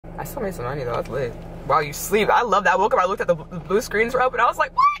I still made some money though. That's lit. While you sleep. I love that. I woke up, I looked at the blue screens were open, and I was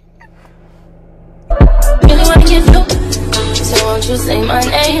like, what? Really wanna get low, so won't you say my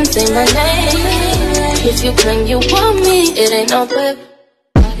name, say my name. If you claim you want me, it ain't no whip.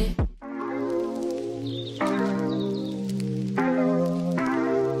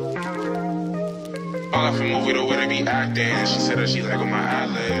 All I from movie the way they be acting. She said that she like on my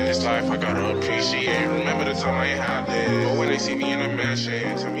eyelid. This life I gotta appreciate. Remember the time I ain't had this. But when they see me in a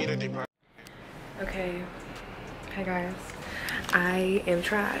mansion, tell me that they. Okay. Hi guys. I am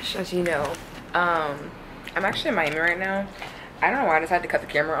trash, as you know. I'm actually in Miami right now. I don't know why I decided to cut the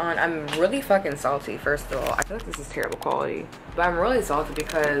camera on. I'm really fucking salty, first of all. I feel like this is terrible quality. But I'm really salty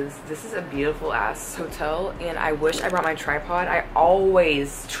because this is a beautiful ass hotel and I wish I brought my tripod. I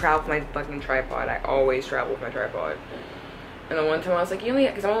always travel with my fucking tripod. I always travel with my tripod. And the one time I was like,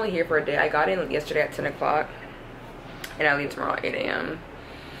 because I'm only here for a day. I got in yesterday at 10 o'clock and I leave tomorrow at 8 a.m.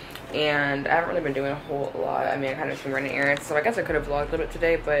 And I haven't really been doing a whole lot. I mean, I kind of just been running errands. So I guess I could have vlogged a little bit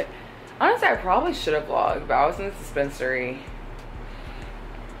today, but honestly, I probably should have vlogged, but I was in the dispensary.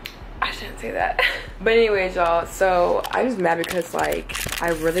 I shouldn't say that. But anyways, y'all, so I'm just mad because like I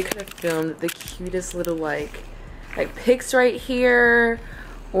really could have filmed the cutest little like pics right here.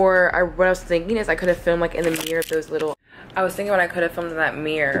 Or what I was thinking is I could have filmed like in the mirror those little, I was thinking what I could have filmed in that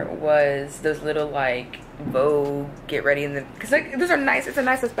mirror was those little like Vogue get ready in the, because like those are nice, it's a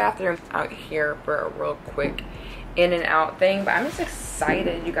nicest bathroom out here for a real quick in and out thing. But I'm just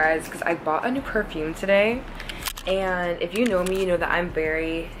excited, you guys, because I bought a new perfume today. And if you know me, you know that I'm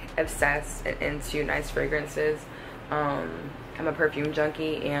very obsessed and into nice fragrances. I'm a perfume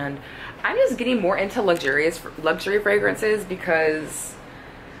junkie and I'm just getting more into luxury fragrances because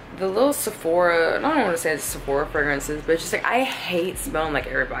the little Sephora, I don't want to say it's Sephora fragrances, but it's just like I hate smelling like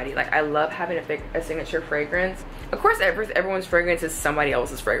everybody. Like I love having a signature fragrance. Of course everyone's fragrance is somebody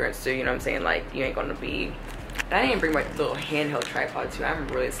else's fragrance too, you know what I'm saying? Like you ain't gonna be, I didn't bring my little handheld tripod too. I'm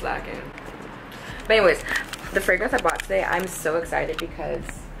really slacking. But anyways, the fragrance I bought today, I'm so excited because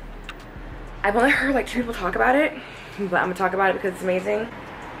I've only heard like 2 people talk about it, but I'm gonna talk about it because it's amazing.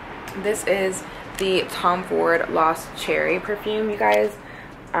 This is the Tom Ford Lost Cherry perfume, you guys.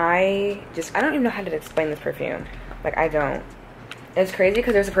 I don't even know how to explain this perfume. Like I don't. It's crazy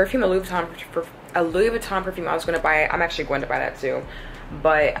because there's a perfume, a Louis Vuitton perfume I was gonna buy. I'm actually going to buy that too.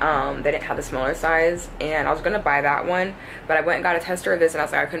 But they didn't have the smaller size and I was gonna buy that one, but I went and got a tester of this and I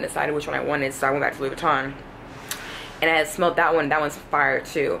was like I couldn't decide which one I wanted, so I went back to Louis Vuitton and I had smelled that one. That one's fire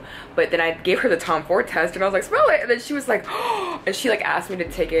too. But then I gave her the Tom Ford test and I was like, smell it, and then she was like, oh, and she like asked me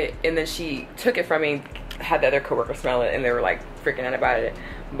to take it and then she took it from me, had the other coworker smell it and they were like freaking out about it.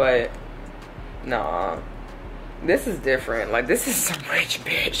 But nah, this is different. Like this is some rich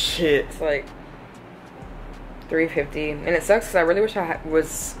bitch shit. It's like $3.50 and it sucks because I really wish I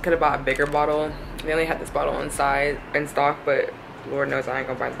could have bought a bigger bottle. They only had this bottle in stock, but Lord knows I ain't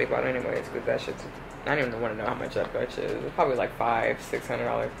gonna buy the big bottle anyways because that shit's, I don't even want to know how much that bitch is. It's probably like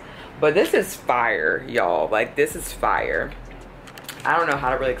 $500-600. But this is fire, y'all. Like this is fire. I don't know how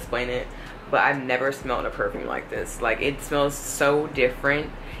to really explain it, but I've never smelled a perfume like this. Like it smells so different,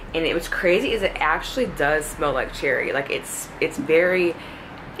 and it was crazy is it actually does smell like cherry. Like it's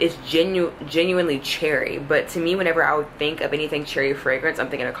genuinely cherry. But to me, whenever I would think of anything cherry fragrance, I'm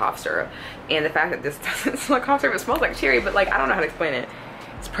thinking of cough syrup. And the fact that this doesn't smell like cough syrup, it smells like cherry, but like I don't know how to explain it.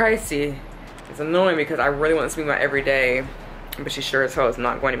 It's pricey. It's annoying because I really want this to be my everyday, but she sure as hell is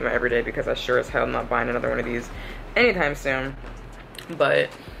not going to be my everyday because I sure as hell am not buying another one of these anytime soon. But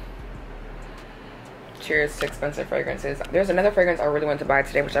cheers to expensive fragrances. There's another fragrance I really wanted to buy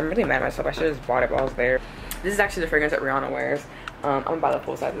today, which I'm really mad at myself. I should have just bought it while I was there. This is actually the fragrance that Rihanna wears. I'm gonna buy the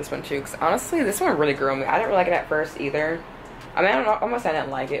full size of this one too, because honestly this one really grew on me. I didn't really like it at first either. I mean, I'm not saying I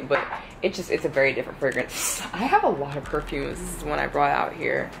didn't like it, but it's a very different fragrance. I have a lot of perfumes. This is one I brought out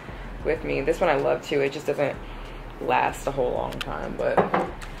here with me. This one I love too. It just doesn't last a whole long time, but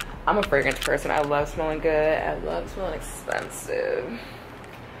I'm a fragrance person. I love smelling good. I love smelling expensive.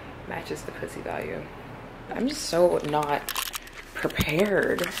 Matches the pussy value. I'm just so not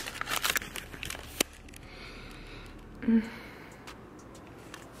prepared. I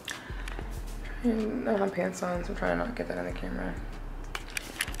don't have pants on, so I'm trying to not get that on the camera.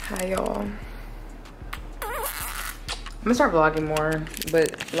 Hi, y'all. I'm gonna start vlogging more,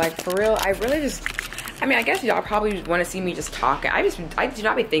 but like for real, I mean, I guess y'all probably want to see me just talking. I do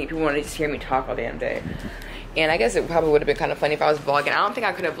not be thinking people want to just hear me talk all damn day. And I guess it probably would have been kind of funny if I was vlogging. I don't think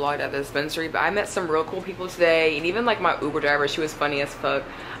I could have vlogged at the dispensary, but I met some real cool people today. And even like my Uber driver, she was funny as fuck.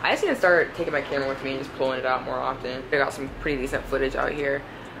 I just need to start taking my camera with me and just pulling it out more often. I got some pretty decent footage out here.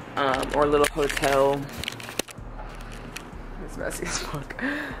 Or a little hotel. This messy as fuck.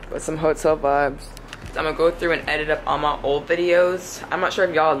 But some hotel vibes. I'm gonna go through and edit up all my old videos. I'm not sure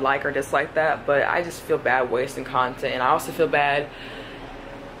if y'all like or dislike that, but I just feel bad wasting content, and I also feel bad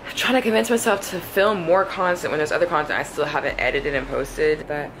trying to convince myself to film more content when there's other content I still haven't edited and posted.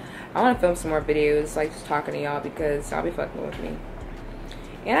 But I want to film some more videos, like just talking to y'all, because y'all be fucking with me.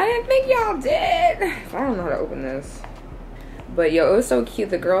 And I didn't think y'all did. I don't know how to open this. But yo, it was so cute.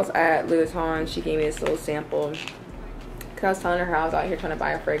 The girls at Louis Vuitton, she gave me this little sample. Cause I was telling her how I was out here trying to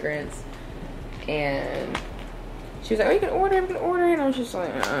buy a fragrance. And she was like, oh, you can order it, you can order it. And I was just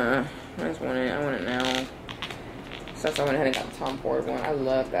like, I just want it. I want it now. So I went ahead and got the Tom Ford one. I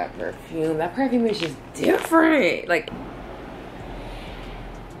love that perfume. That perfume is just different. Like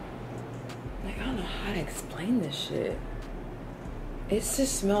I don't know how to explain this shit. It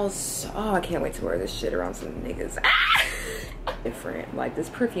just smells so, oh, I can't wait to wear this shit around some niggas. Ah! Different. Like, this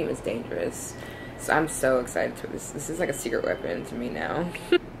perfume is dangerous. So I'm so excited to this. This is like a secret weapon to me now.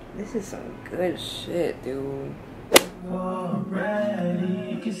 This is some good shit, dude.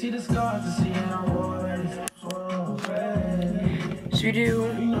 Already. You can see the scars to see I'm already. Should we do?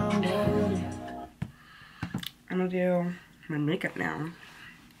 I'm gonna do my makeup now.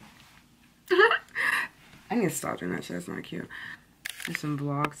 I need to stop doing that shit. That's not cute. Do some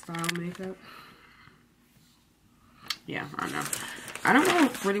vlog style makeup. Yeah, I don't know. I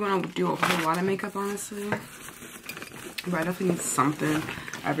don't really want to do a whole lot of makeup, honestly. But I definitely need something.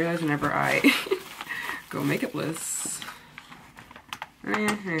 I realize whenever I go makeupless.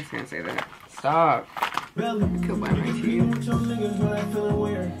 I just can't say that. Stop. Could buy my tea. In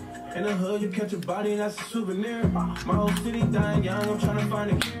the hood, you catch a body, that's a souvenir. My whole city dying young, I'm trying to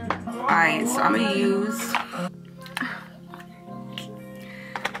find a cure. Alright, so I'm gonna use. I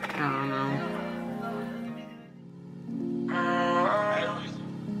don't know.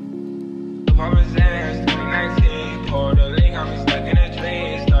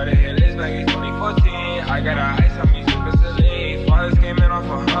 I got a ice on me super silly. Fathers came in off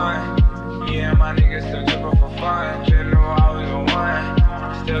a hunt. Yeah, my niggas still tripping for fun. Didn't know I was the one.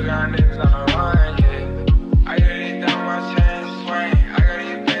 Still got niggas on the run, yeah. I hear it down my chest, swing. I got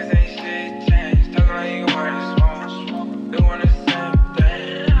these bands, ain't shit changed. Talking like you want to smoke. They want the same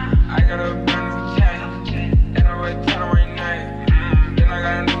thing. I got a brand new chain. And I'm returning right now. Then I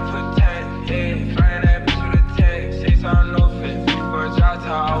got a new foot tag, yeah. Flying that bitch with a tag. Say something no fit. For a job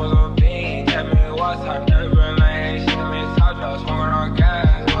till I was on bean. Tap me what's up. Never been like ain't shit. I mean, top dog smoking on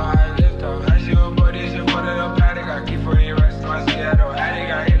gas. While I lift up. I see what buddy should put it up paddock. I keep for the rest of my Seattle attic.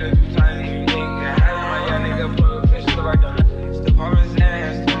 I hit it 2 times unique. And had my young nigga pull a bitch look like a step on his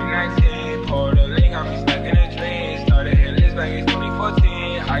hands. 2019. Pulled the link. I'm stuck in a dream. Started hitting this back in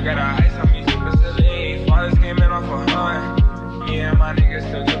 2014. I got a ice on me super silly. Fathers came in off a hunt. Yeah, my niggas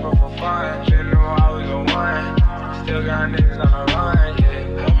still tripping for fun. Didn't know I was the one. Still got niggas on the run,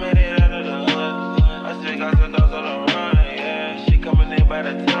 yeah. I made it out of the hood. I still got some dogs on the run, yeah. She coming in by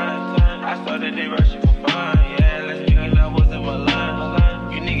the time. I started they rushing for fun, yeah. Let's speak it up, what's in my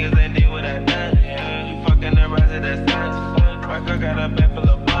line. You niggas ain't did what I done, yeah. You fucking the rise of the sun. Rock, I got a bag full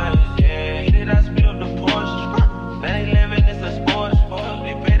of buns, yeah. Did I speed up the Porsche? Now they living, it's a sport.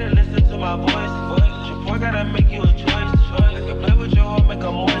 They pay to listen to my voice. Your boy gotta make you a choice. I can play with your heart, make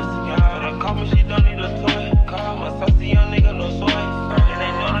a moist, yeah. Don't call me, she don't need a toy. My saucy young nigga, no soy. And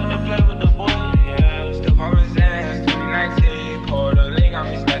they know not to play with the boy, yeah. Still poppin' Zans, 2019. Pulled the link, got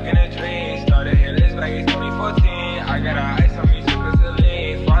me stuck in a dream. Started hitting this back in 2014. I got a ice on me super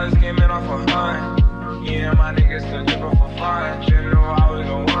silly. Fathers came in off a hunt. Yeah, my niggas still trippin' for fun. Didn't know I was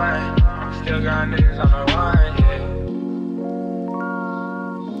the one. Still got niggas on the run, yeah.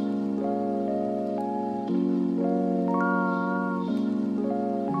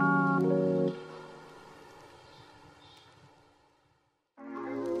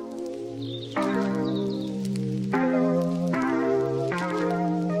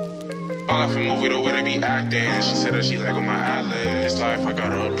 All off a movie the way they be acting. She said that she like on my eyelid. This life I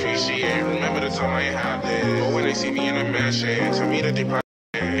gotta appreciate. Remember the time I ain't had this. But when they see me in a mansion, tell me that they probably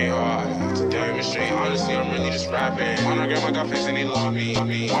ain't hard to demonstrate. Honestly, I'm really just rapping. Wanna get my got fans and they love me.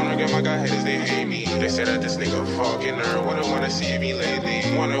 Wanna get my got haters, they hate me. They say that this nigga fucking nerd. Wouldn't wanna see me lately.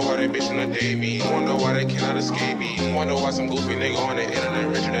 Wonder why they bitch wanna date me. Wonder why they cannot escape me. Wonder why some goofy nigga on the internet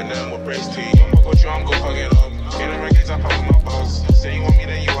richer than them with brace teeth. I'm gonna go you, I'm gon' fuck it up. In the records, I pop with my boss. Say you want me,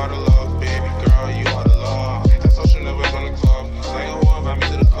 then you out of love. Baby girl, you out of love. That social never on the club. Like who invite me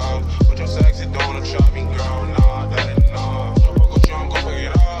to the club. But your sexy don't wanna trap me, girl. Nah, that ain't enough. I'm gonna go you, I'm gon' fuck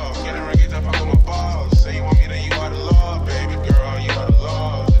it up. In the records, I pop with my boss. Say you want me, then you out of love. Baby girl, you out of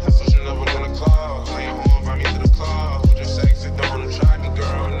love. That social never on the club. Like who invite me to the club. But your sexy don't wanna trap me,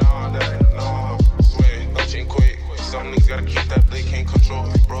 girl. Nah, that ain't enough. Swear, go chain quick. Some niggas gotta keep that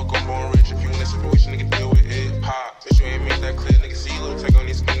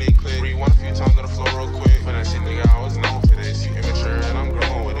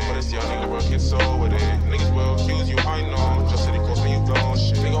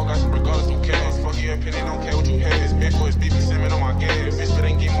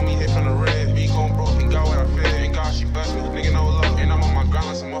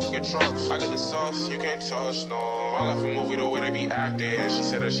sauce, you can't touch, no. I left a movie the way they be acting. She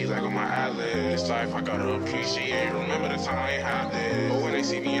said that she like on my ad-lib. This life I gotta appreciate. Remember the time I ain't had this. But when they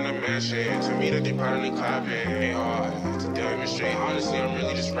see me in the mansion, to me that they probably clapping. Hey, to demonstrate, honestly, I'm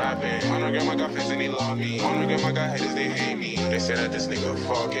really just rapping. On the gram, I got fans and they love me. On the gram, I got haters, they hate me. They say that this nigga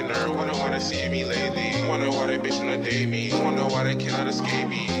fucking nerd. Wonder why they see me lately. Wonder why they bitch wanna date me. Wonder why they cannot escape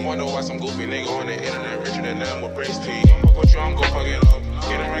me. Wonder why some goofy nigga on the internet richer than them with brace teeth. I'm fuck with you, I'm gon' fuck it up.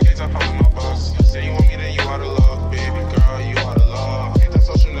 Getting rankings, I fuck with my boss. Say you want me, then you out of love. Baby girl, you out of love. Hate that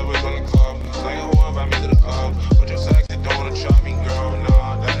social, never join the club. Like who invite me to the club? But your sex, they don't wanna trust me, girl.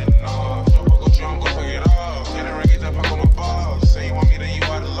 Nah, that ain't enough. I'm fuck with you, I'm gon' fuck it up. Getting rankings, I fuck with my boss. Say you want me, then you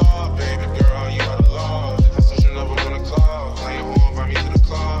out of love. Baby girl, you out of love. Hate that social, never join the club. Like who invite me to the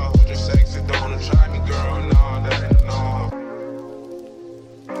club? But your sex, they don't wanna try me, girl. Nah, that ain't enough.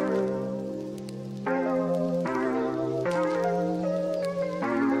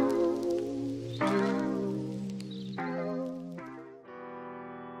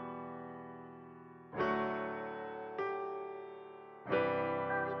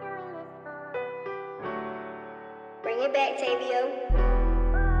 Bring it back, Tavio.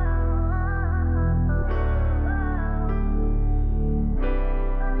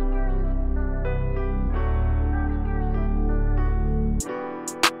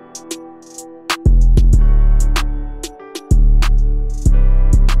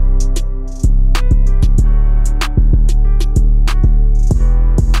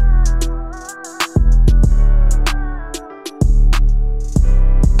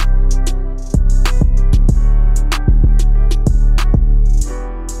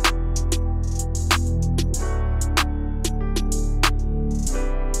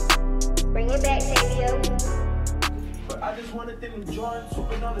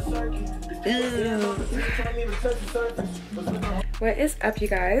 What is up, you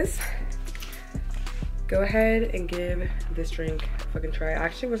guys? Go ahead and give this drink a fucking try. I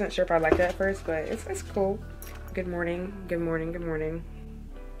actually wasn't sure if I liked it at first, but it's cool. Good morning, good morning, good morning.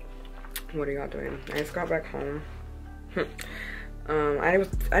 What are y'all doing? I just got back home. I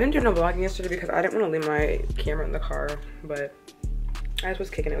didn't do no vlogging yesterday because I didn't want to leave my camera in the car, but I just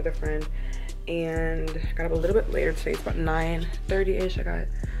was kicking it with a friend and got up a little bit later today. It's about 9:30-ish. I got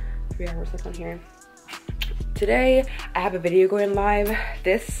 3 hours left on here. Today, I have a video going live.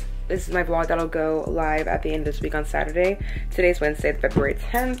 This is my vlog that'll go live at the end of this week on Saturday. Today's Wednesday, February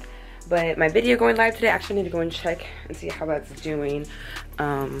 10th. But my video going live today, I actually need to go and check and see how that's doing.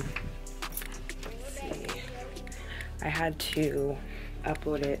 Let's see. I had to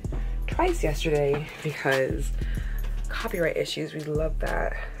upload it twice yesterday because copyright issues, we love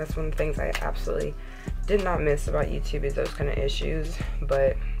that. That's one of the things I absolutely did not miss about YouTube is those kind of issues.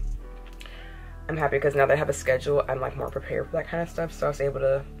 But I'm happy because now that I have a schedule, I'm like more prepared for that kind of stuff. So I was able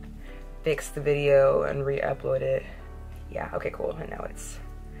to fix the video and re-upload it. Yeah, okay, cool. And now it's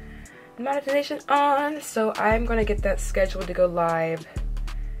monetization on. So I'm gonna get that scheduled to go live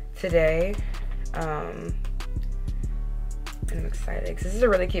today. And I'm excited because this is a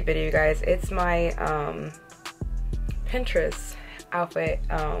really cute video, you guys. It's my Pinterest outfit.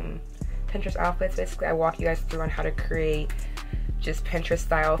 Pinterest outfits. Basically, I walk you guys through on how to create just Pinterest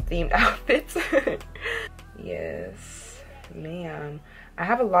style themed outfits. Yes, man. I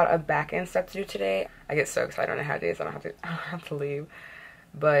have a lot of back end stuff to do today. I get so excited when I have days I don't have to leave.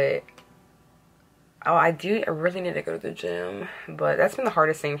 But I really need to go to the gym. But that's been the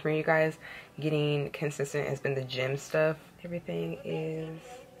hardest thing for me, you guys. Getting consistent has been the gym stuff. Everything is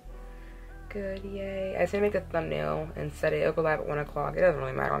good, yay. I just need to make the thumbnail and set it. It'll go live at 1 o'clock. It doesn't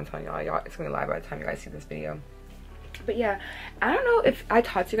really matter. I'm telling y'all, it's gonna be live by the time you guys see this video. But yeah, I don't know if I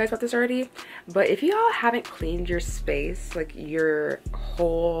talked to you guys about this already, but if y'all haven't cleaned your space, like your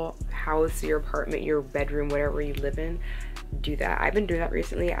whole house, your apartment, your bedroom, whatever you live in, do that. I've been doing that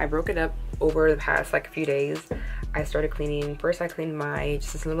recently. I broke it up over the past like a few days. I started cleaning. First I cleaned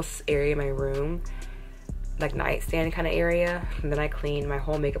just this little area in my room, like nightstand kind of area. And then I cleaned my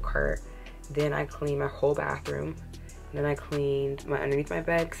whole makeup cart. Then I cleaned my whole bathroom. And then I cleaned my underneath my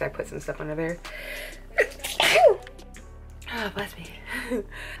bed because I put some stuff under there. Oh, bless me.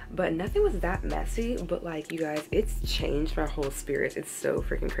 But nothing was that messy, but like, you guys, it's changed my whole spirit. It's so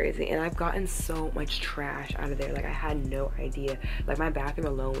freaking crazy. And I've gotten so much trash out of there. Like, I had no idea. Like, my bathroom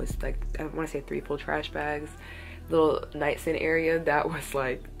alone was like, I want to say 3 full trash bags. Little nightstand area, that was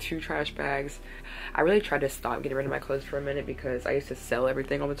like 2 trash bags. I really tried to stop getting rid of my clothes for a minute because I used to sell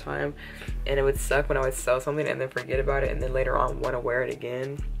everything all the time, and it would suck when I would sell something and then forget about it and then later on want to wear it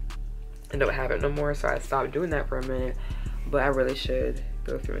again and don't have it no more. So I stopped doing that for a minute. But I really should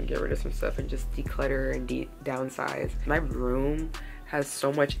go through and get rid of some stuff and just declutter and downsize. My room has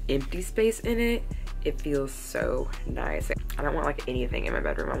so much empty space in it. It feels so nice. I don't want like anything in my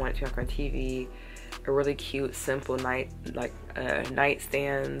bedroom. I want it to be like on TV, a really cute, simple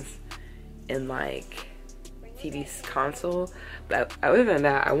nightstands, and like TV console. But other than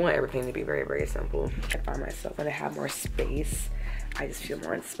that, I want everything to be very, very simple. I find myself when I have more space, I just feel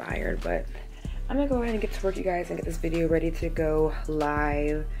more inspired. But I'm gonna go ahead and get to work, you guys, and get this video ready to go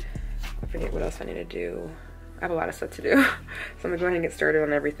live. I forget what else I need to do. I have a lot of stuff to do. So I'm gonna go ahead and get started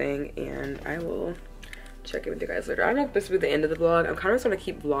on everything, and I will check in with you guys later. I don't know if this will be the end of the vlog. I'm kind of just gonna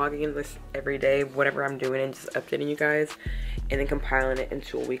keep vlogging this every day, whatever I'm doing, and just updating you guys, and then compiling it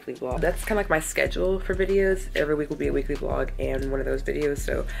into a weekly vlog. That's kind of like my schedule for videos. Every week will be a weekly vlog and one of those videos.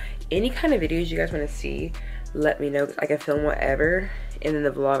 So any kind of videos you guys want to see, let me know. I can film whatever, and then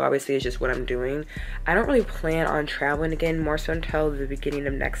the vlog obviously is just what I'm doing. I don't really plan on traveling again, more so until the beginning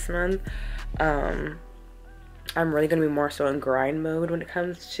of next month. I'm really gonna be more so in grind mode when it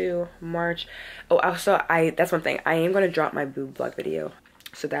comes to March. Oh, also, that's one thing. I am gonna drop my boob vlog video,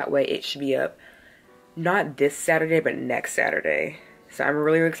 so that way it should be up not this Saturday, but next Saturday. So I'm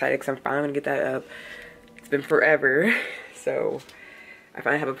really, really excited because I'm finally gonna get that up. It's been forever, so I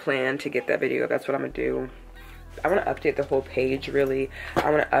finally have a plan to get that video up. That's what I'm gonna do. I want to update the whole page, really. I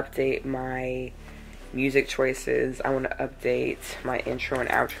want to update my music choices. I want to update my intro and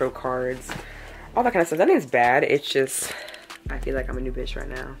outro cards. All that kind of stuff. Nothing's bad. It's just, I feel like I'm a new bitch right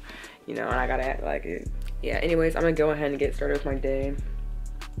now, you know, and I gotta act like it. Yeah, anyways, I'm gonna go ahead and get started with my day,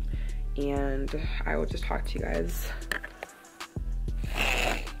 and I will just talk to you guys.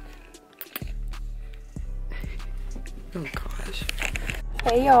 Oh gosh.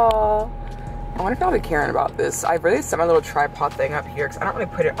 Hey y'all. I wonder if y'all be caring about this. I really set my little tripod thing up here because I don't really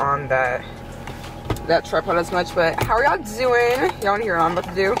put it on that tripod as much, but how are y'all doing? Y'all wanna hear what I'm about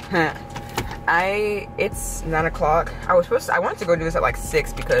to do? It's 9 o'clock. I wanted to go do this at like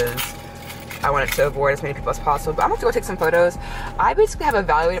 6 because I wanted to avoid as many people as possible, but I'm about to go take some photos. I basically have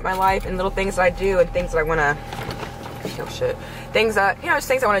evaluated my life and little things that I do and things that I want to, oh shit, things that, you know, just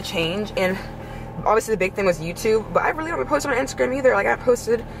things I want to change. And obviously the big thing was YouTube, but I really don't post on Instagram either. Like, I haven't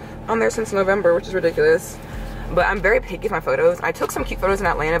posted on there since November, which is ridiculous. But I'm very picky with my photos. I took some cute photos in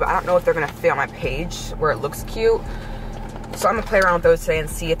Atlanta, but I don't know if they're gonna fit on my page where it looks cute. So I'm gonna play around with those today and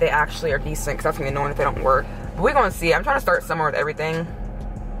see if they actually are decent, because that's gonna be annoying if they don't work. But we're gonna see. I'm trying to start somewhere with everything.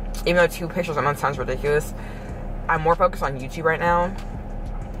 Even though 2 pictures a month sounds ridiculous, I'm more focused on YouTube right now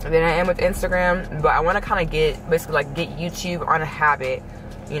than I am with Instagram. But I wanna kinda get YouTube on a habit,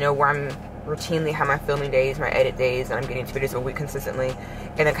 you know, where I'm routinely have my filming days, my edit days, and I'm getting 2 videos a week consistently,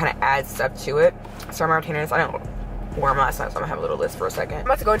 and then kinda add stuff to it. So I'm routine this. I don't where I'm last night, so I'm gonna have a little list for a second. I'm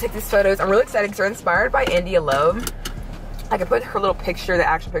about to go and take these photos. I'm really excited because they're inspired by India Love. I could put her little picture, the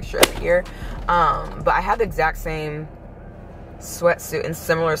actual picture up here. But I have the exact same sweatsuit and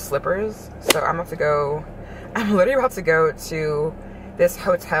similar slippers. So I'm literally about to go to this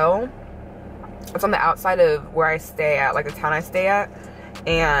hotel. It's on the outside of where I stay at, like the town I stay at.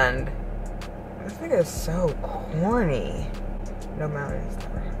 And this nigga is so corny. No mountains.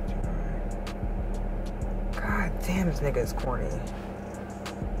 God damn, this nigga is corny.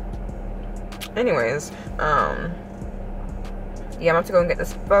 Anyways, yeah, I'm about to go and get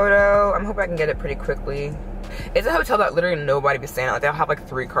this photo. I'm hoping I can get it pretty quickly. It's a hotel that literally nobody be staying at. Like, they'll have like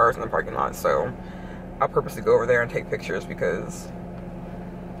 3 cars in the parking lot, so I'll purposely go over there and take pictures because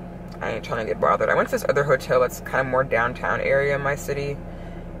I ain't trying to get bothered. I went to this other hotel that's kind of more downtown area in my city,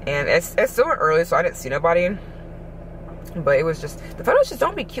 and it's still early, so I didn't see nobody. But it was just, the photos just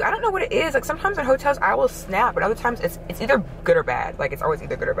don't be cute. I don't know what it is. Like, sometimes in hotels I will snap, but other times it's either good or bad. Like, it's always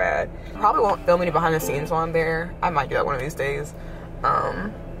either good or bad. Probably won't film any behind the scenes while I'm there. I might do that one of these days.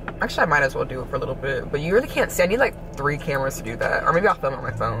 Actually I might as well do it for a little bit, but you really can't see. I need like 3 cameras to do that, or maybe I'll film on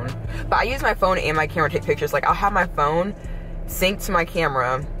my phone. But I use my phone and my camera to take pictures. Like, I'll have my phone synced to my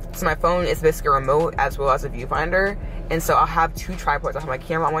camera, so my phone is basically a remote as well as a viewfinder. And so I'll have 2 tripods. I'll have my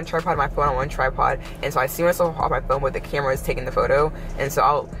camera on one tripod, my phone on one tripod. And so I see myself off my phone, but the camera is taking the photo. And so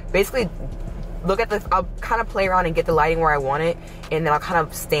I'll basically I'll kind of play around and get the lighting where I want it. And then I'll kind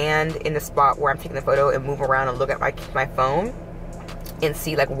of stand in the spot where I'm taking the photo and move around and look at my phone and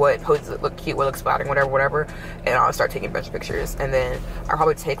see like what poses look cute, what looks flattering, whatever. And I'll start taking a bunch of pictures. And then I'll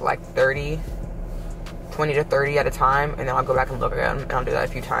probably take like 20 to 30 at a time, and then I'll go back and look again, and I'll do that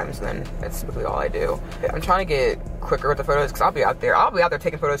a few times, and then that's typically all I do. I'm trying to get quicker with the photos because I'll be out there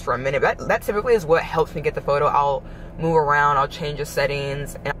taking photos for a minute. But that typically is what helps me get the photo. I'll move around, I'll change the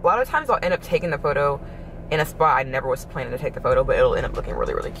settings, and a lot of times I'll end up taking the photo in a spot I never was planning to take the photo, but it'll end up looking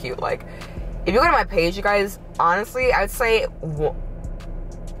really, really cute. Like, if you go to my page, you guys, honestly, I would say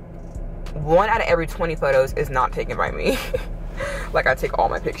 1 out of every 20 photos is not taken by me. like I take all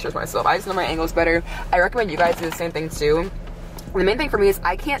my pictures myself. I just know my angles better. I recommend you guys do the same thing too. The main thing for me is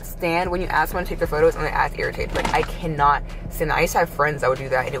I can't stand when you ask someone to take their photos and they act irritated. Like, I cannot stand that. I used to have friends that would do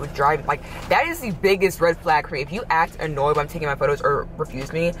that, and it would drive, like, that is the biggest red flag for me. If you act annoyed when I'm taking my photos or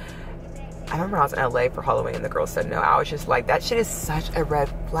refuse me. I remember when I was in LA for Halloween and the girl said no. I was just like, that shit is such a red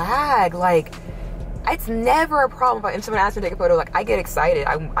flag. Like, it's never a problem if someone asks me to take a photo. Like, I get excited.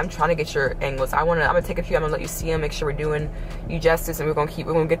 I'm trying to get your angles. I'm gonna take a few. I'm gonna let you see them, make sure we're doing you justice, and we're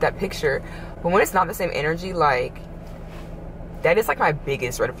gonna get that picture. But when it's not the same energy, like, that is like my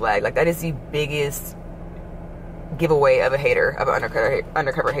biggest red flag. Like, that is the biggest giveaway of a hater, of an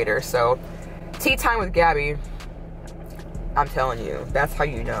undercover hater. So, tea time with Gabbi. I'm telling you, that's how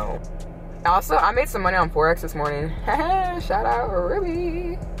you know. Also, I made some money on Forex this morning. Shout out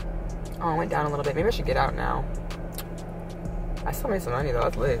Ruby. Oh, it went down a little bit. Maybe I should get out now. I still made some money though.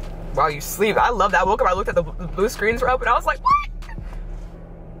 That's lit. While you sleep. I love that. I woke up, I looked at the blue screens were open. I was like, what?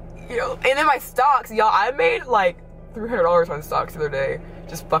 You know, and then my stocks, y'all. I made like $300 on stocks the other day.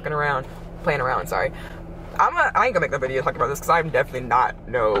 Just fucking around. Playing around, sorry. I ain't gonna make that video talking about this because I'm definitely not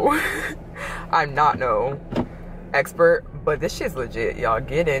I'm not no expert. But this shit's legit, y'all.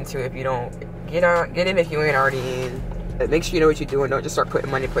 Get into it if you don't. Get in if you ain't already in. Make sure you know what you're doing. Don't just start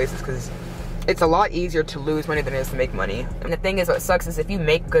putting money places because it's a lot easier to lose money than it is to make money. And the thing is, what sucks is if you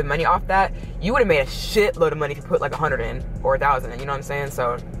make good money off that, you would have made a shitload of money if you put like 100 in or 1,000 in. You know what I'm saying?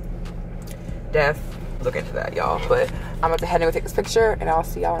 So, look into that, y'all. But I'm about to head and go take this picture, and I'll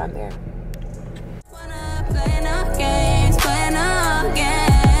see y'all when I'm there.